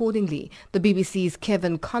plans accordingly. The BBC's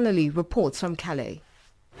Kevin Connolly reports from Calais.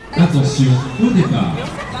 Attention au départ.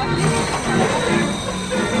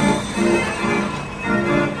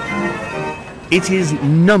 It is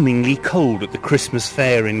numbingly cold at the Christmas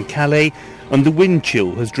fair in Calais, and the wind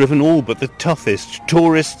chill has driven all but the toughest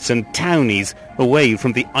tourists and townies away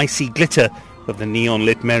from the icy glitter of the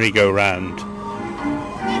neon-lit merry-go-round.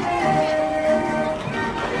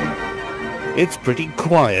 It's pretty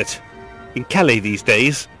quiet in Calais these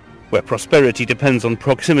days, where prosperity depends on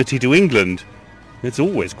proximity to England. It's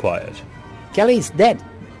always quiet. Calais is dead.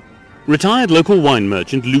 Retired local wine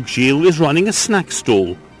merchant Luc Gilles is running a snack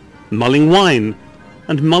stall, mulling wine,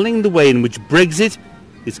 and mulling the way in which Brexit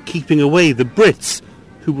is keeping away the Brits,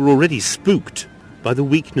 who were already spooked by the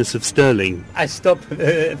weakness of sterling. I stopped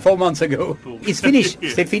 4 months ago. It's finished.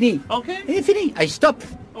 C'est fini. Okay. It's fini. I stop.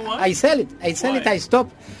 I sell it. I stop.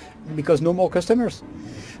 Because no more customers.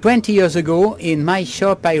 20 years ago, in my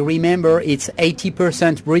shop, I remember it's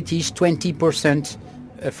 80% British, 20%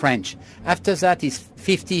 French. After that, it's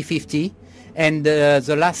 50-50. And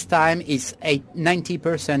the last time is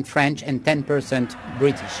 90% French and 10%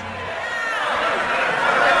 British.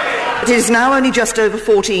 It is now only just over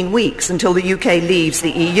 14 weeks until the UK leaves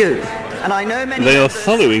the EU. And I know many... They are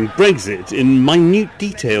following Brexit in minute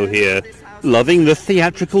detail here, loving the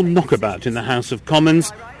theatrical knockabout in the House of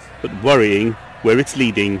Commons, but worrying where it's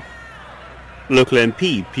leading. Local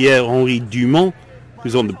MP Pierre-Henri Dumont,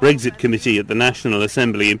 who's on the Brexit committee at the National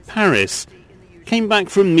Assembly in Paris, came back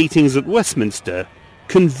from meetings at Westminster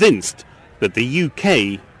convinced that the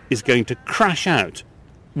UK is going to crash out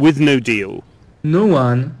with no deal. No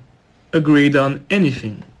one agreed on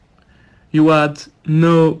anything. You had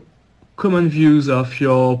no common views of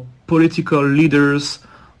your political leaders,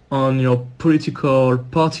 on your political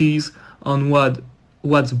parties, on what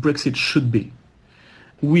Brexit should be.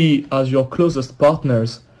 We, as your closest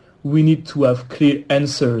partners, we need to have clear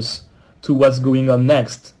answers to what's going on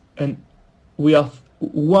next. And we are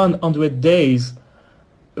 100 days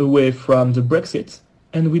away from the Brexit,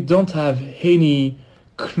 and we don't have any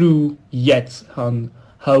clue yet on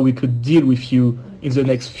how we could deal with you in the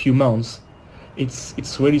next few months.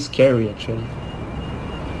 It's really scary, actually.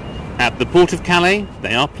 At the port of Calais,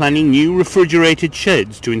 they are planning new refrigerated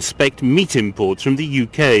sheds to inspect meat imports from the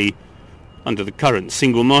UK. Under the current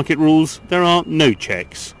single market rules, there are no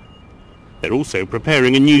checks. They're also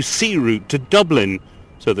preparing a new sea route to Dublin,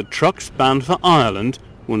 so that trucks bound for Ireland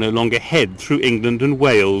will no longer head through England and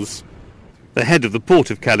Wales. The head of the port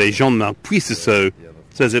of Calais, Jean-Marc Puissesseau,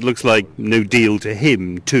 says it looks like no deal to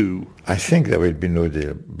him too. I think there will be no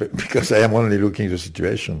deal, because I am only looking at the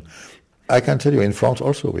situation. I can tell you in France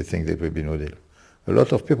also we think there will be no deal. A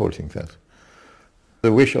lot of people think that.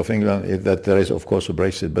 The wish of England is that there is of course a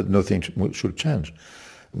Brexit, but nothing should change.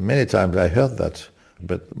 Many times I heard that,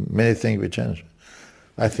 but many things will change.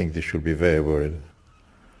 I think they should be very worried.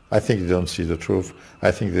 I think they don't see the truth.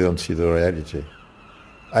 I think they don't see the reality.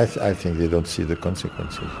 I think they don't see the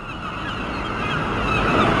consequences.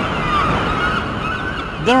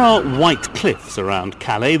 There are white cliffs around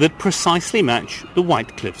Calais that precisely match the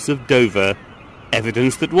white cliffs of Dover,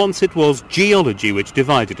 evidence that once it was geology which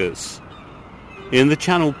divided us. In the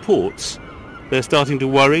Channel ports, they're starting to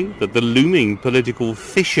worry that the looming political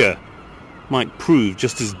fissure might prove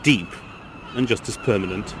just as deep and just as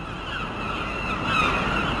permanent.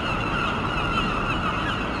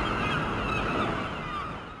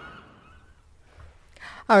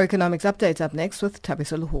 Our economics update up next with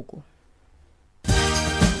Thabiso Luhuku.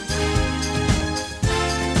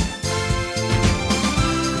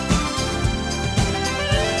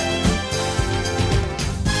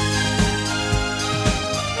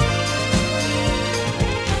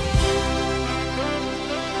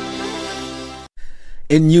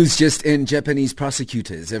 In news just in, Japanese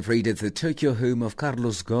prosecutors have raided the Tokyo home of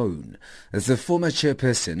Carlos Ghosn, the former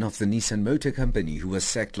chairperson of the Nissan Motor Company who was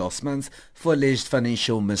sacked last month for alleged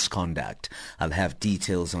financial misconduct. I'll have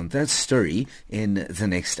details on that story in the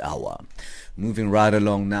next hour. Moving right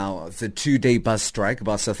along now, the two-day bus strike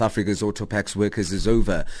by South Africa's Autopax workers is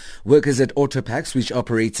over. Workers at Autopax, which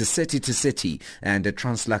operates a city-to-city and a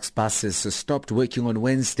Translux buses, stopped working on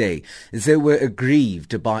Wednesday. They were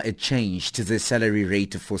aggrieved by a change to the salary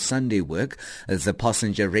rate for Sunday work. The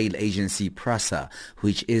passenger rail agency PRASA,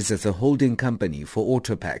 which is the holding company for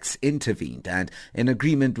Autopax, intervened and an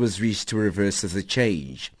agreement was reached to reverse the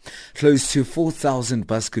change. Close to 4,000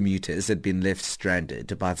 bus commuters had been left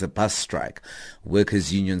stranded by the bus strike.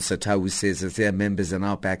 Workers' Union SATAU says that their members are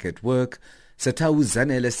now back at work. SATAU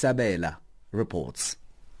Zanele Sabela reports.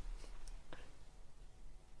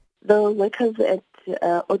 The workers at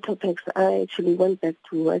Autopax actually went back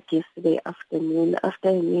to work yesterday afternoon after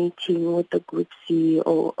a meeting with the group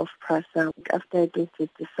CEO of PRASA. After it was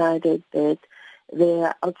decided that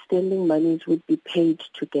their outstanding monies would be paid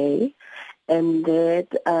today, and that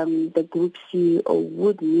the group CEO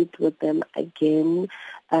would meet with them again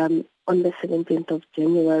on the 17th of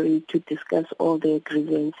January to discuss all their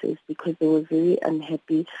grievances, because they were very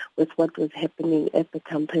unhappy with what was happening at the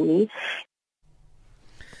company.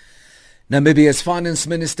 Namibia's Finance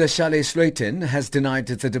Minister Shale Sluyten has denied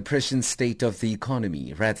the depression state of the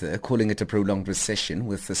economy, rather calling it a prolonged recession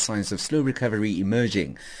with the signs of slow recovery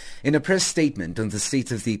emerging. In a press statement on the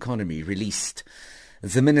state of the economy released,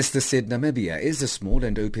 the minister said Namibia is a small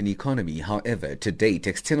and open economy. However, to date,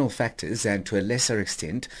 external factors and to a lesser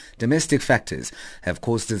extent, domestic factors have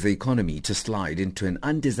caused the economy to slide into an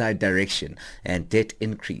undesired direction and debt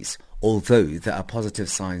increase, although there are positive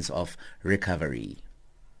signs of recovery.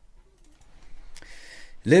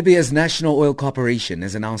 Libya's National Oil Corporation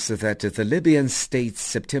has announced that the Libyan state's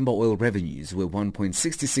September oil revenues were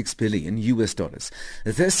 $1.66 billion.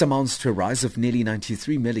 This amounts to a rise of nearly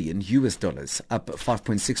 $93 million, up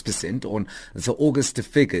 5.6% on the August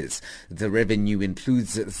figures. The revenue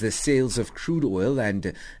includes the sales of crude oil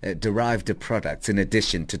and derived products in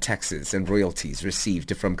addition to taxes and royalties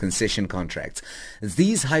received from concession contracts.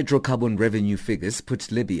 These hydrocarbon revenue figures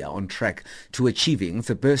put Libya on track to achieving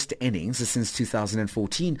the best earnings since 2014.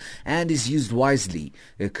 2014 and is used wisely,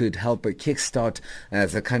 it could help kickstart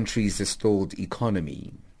the country's stalled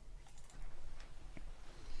economy.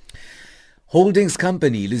 Holdings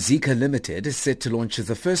company Luzika Limited is set to launch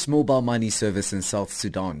the first mobile money service in South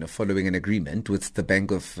Sudan following an agreement with the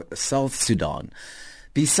Bank of South Sudan.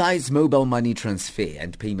 Besides mobile money transfer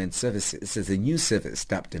and payment services, the new service,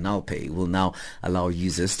 dubbed Nalpay, will now allow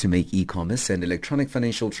users to make e-commerce and electronic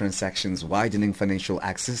financial transactions, widening financial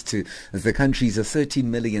access to the country's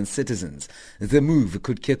 13 million citizens. The move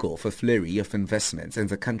could kick off a flurry of investments in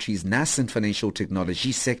the country's nascent financial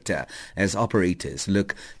technology sector as operators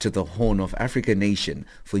look to the Horn of Africa nation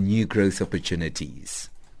for new growth opportunities.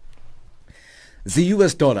 The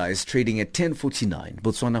US dollar is trading at 10.49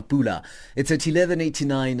 Botswana Pula. It's at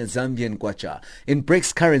 11.89 Zambian Kwacha. In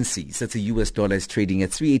BRICS currencies, the US dollar is trading at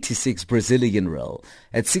 3.86 Brazilian real,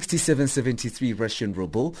 at 67.73 Russian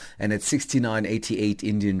ruble, and at 69.88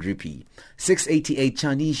 Indian rupee, 6.88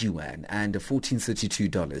 Chinese yuan, and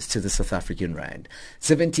 $14.32 to the South African rand,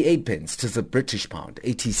 78 pence to the British pound,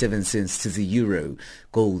 87 cents to the euro.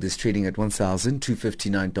 Gold is trading at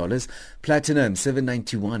 $1,259, platinum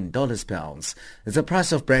 $791 per ounce. The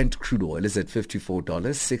price of Brent crude oil is at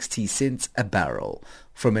 $54.60 a barrel.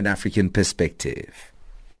 From an African perspective.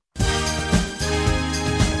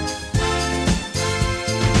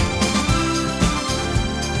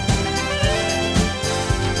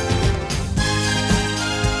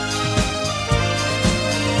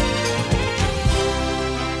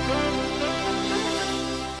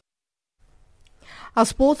 Our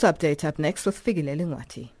sports update up next with Figilele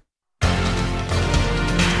Ngwati.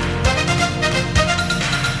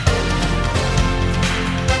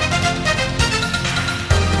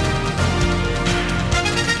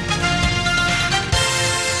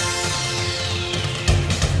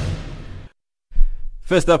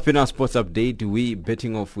 First up in our sports update, we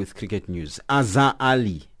betting off with cricket news. Azhar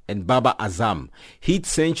Ali and Babar Azam hit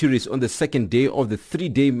centuries on the second day of the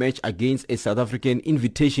three-day match against a South African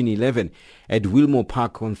Invitation 11 at Wilmore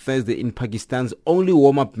Park on Thursday in Pakistan's only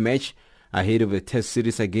warm-up match ahead of a test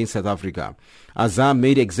series against South Africa. Azhar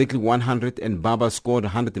made exactly 100 and Babar scored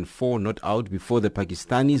 104 not out before the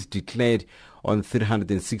Pakistanis declared on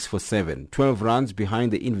 306 for 7, 12 runs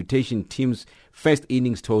behind the Invitation team's first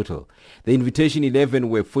innings total. The Invitation 11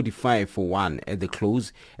 were 45 for 1 at the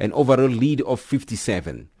close, an overall lead of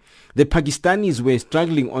 57. The Pakistanis were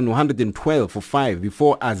struggling on 112 for 5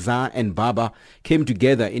 before Azhar and Babar came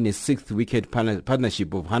together in a sixth wicket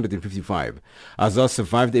partnership of 155. Azhar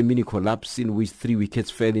survived a mini collapse in which 3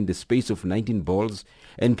 wickets fell in the space of 19 balls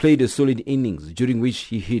and played a solid innings during which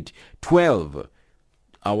he hit 12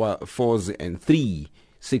 fours and 3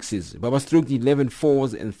 sixes. Babar stroked 11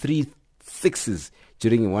 fours and 3 sixes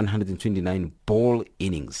during a 129 ball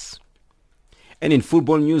innings. And in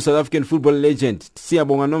football news, South African football legend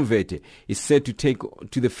Siyabonga Nomvete is set to take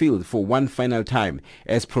to the field for one final time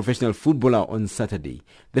as professional footballer on Saturday.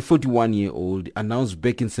 The 41-year-old announced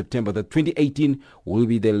back in September that 2018 will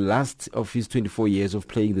be the last of his 24 years of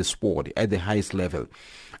playing the sport at the highest level.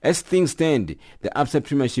 As things stand, the Absa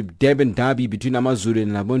Premiership Durban derby between Amazulu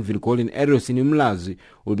and Labonville Golden Arrows in Umlazi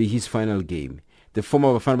will be his final game. The former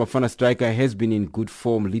Bafana Bafana striker has been in good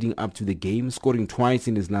form leading up to the game, scoring twice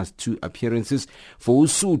in his last 2 appearances for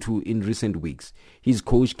Usuthu in recent weeks. His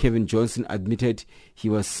coach Kevin Johnson admitted he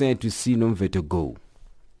was sad to see Nomvete go.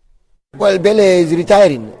 Well, Bele is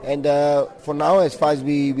retiring, and for now, as far as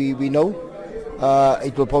we know,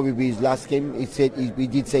 it will probably be his last game. We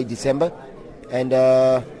did say December, and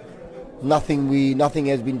nothing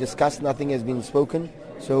has been discussed, nothing has been spoken.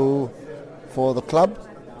 So, for the club,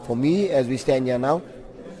 for me, as we stand here now,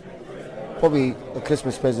 probably a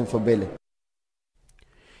Christmas present for Bele.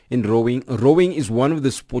 In rowing is one of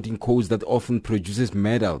the sporting codes that often produces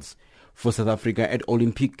medals for South Africa at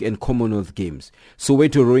Olympic and Commonwealth Games.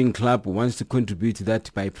 Soweto Rowing Club wants to contribute to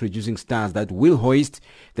that by producing stars that will hoist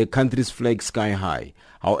the country's flag sky high.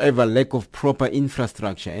 However, lack of proper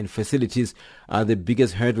infrastructure and facilities are the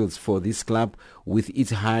biggest hurdles for this club with its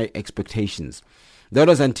high expectations. That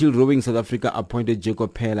was until Rowing South Africa appointed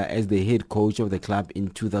Jacob Phela as the head coach of the club in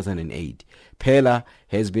 2008. Phela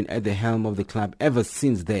has been at the helm of the club ever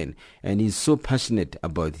since then and is so passionate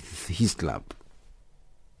about his club.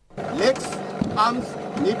 Legs, arms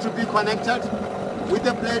need to be connected with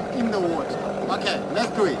the blade in the water. Okay,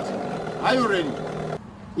 let's do it. Are you ready?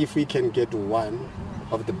 If we can get one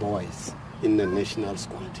of the boys in the national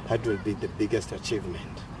squad, that will be the biggest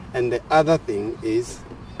achievement. And the other thing is,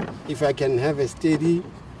 if I can have a steady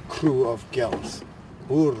crew of girls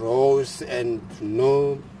who rows and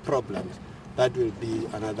no problems, that will be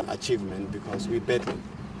another achievement because we're battling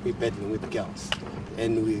with girls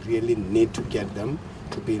and we really need to get them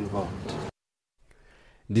to be involved.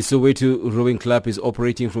 The Soweto Rowing Club is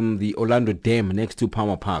operating from the Orlando Dam next to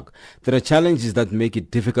Palmer Park. There are challenges that make it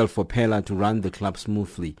difficult for Pella to run the club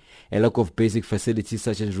smoothly. A lack of basic facilities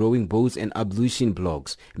such as rowing boats and ablution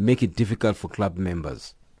blocks make it difficult for club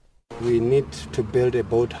members. We need to build a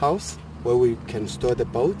boat house where we can store the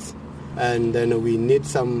boats, and then we need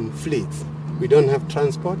some fleets. We don't have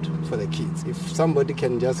transport for the kids. If somebody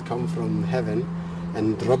can just come from heaven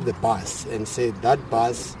and drop the bus and say that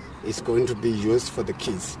bus is going to be used for the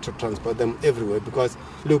kids to transport them everywhere, because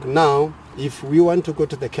look now, if we want to go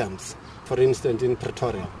to the camps, for instance in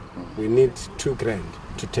Pretoria, we need $2,000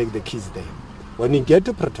 to take the kids there. When you get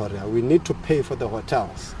to Pretoria, we need to pay for the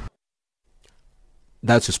hotels.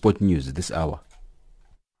 That's your sport news this hour.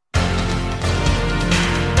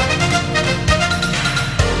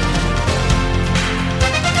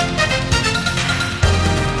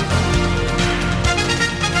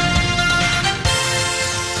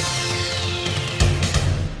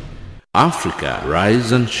 Africa,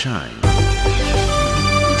 rise and shine.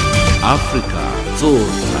 Africa,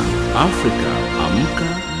 zorka. Africa, amka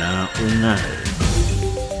na ung'are.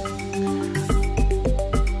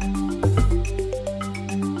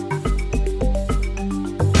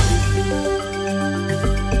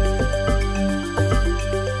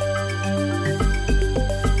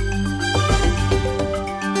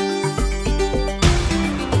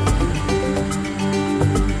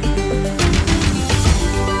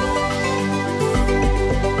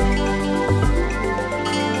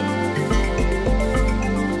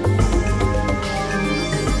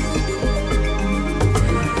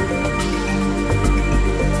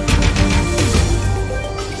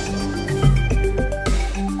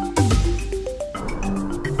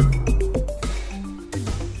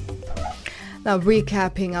 Now,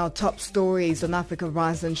 recapping our top stories on Africa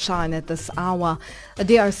Rise and Shine at this hour. A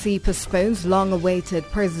DRC postpones long-awaited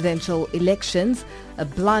presidential elections. A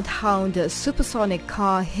bloodhound supersonic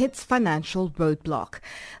car hits financial roadblock.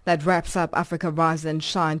 That wraps up Africa Rise and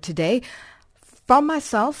Shine today. From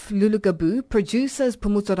myself, Lulu Gabu, producers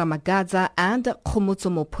Pumutso Ramagaza and Khomutso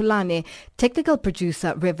Mopulane, technical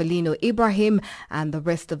producer Revelino Ibrahim, and the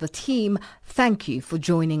rest of the team, thank you for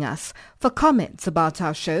joining us. For comments about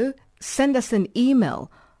our show, send us an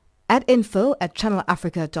email at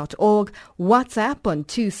info@channelafrica.org, WhatsApp on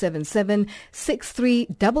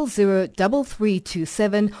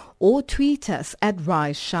 277-6300-3327, or tweet us at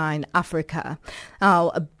Rise Shine Africa.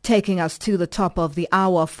 Now, taking us to the top of the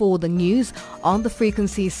hour for the news on the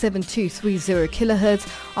frequency 7230 kilohertz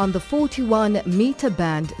on the 41 meter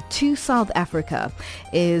band to South Africa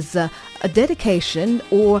is a dedication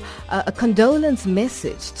or a condolence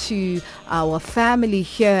message to our family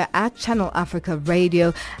here at Channel Africa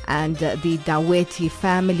Radio and the Daweti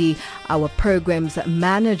family. Our program's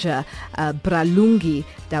manager, Bralungi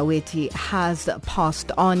Daweti, has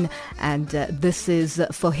passed on, and this is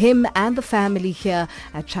for him and the family here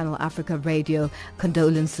at Channel Africa Radio.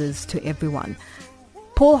 Condolences to everyone.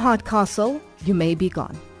 Paul Hardcastle, you may be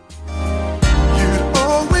gone. You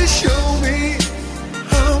always show me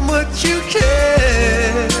how much you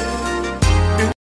care.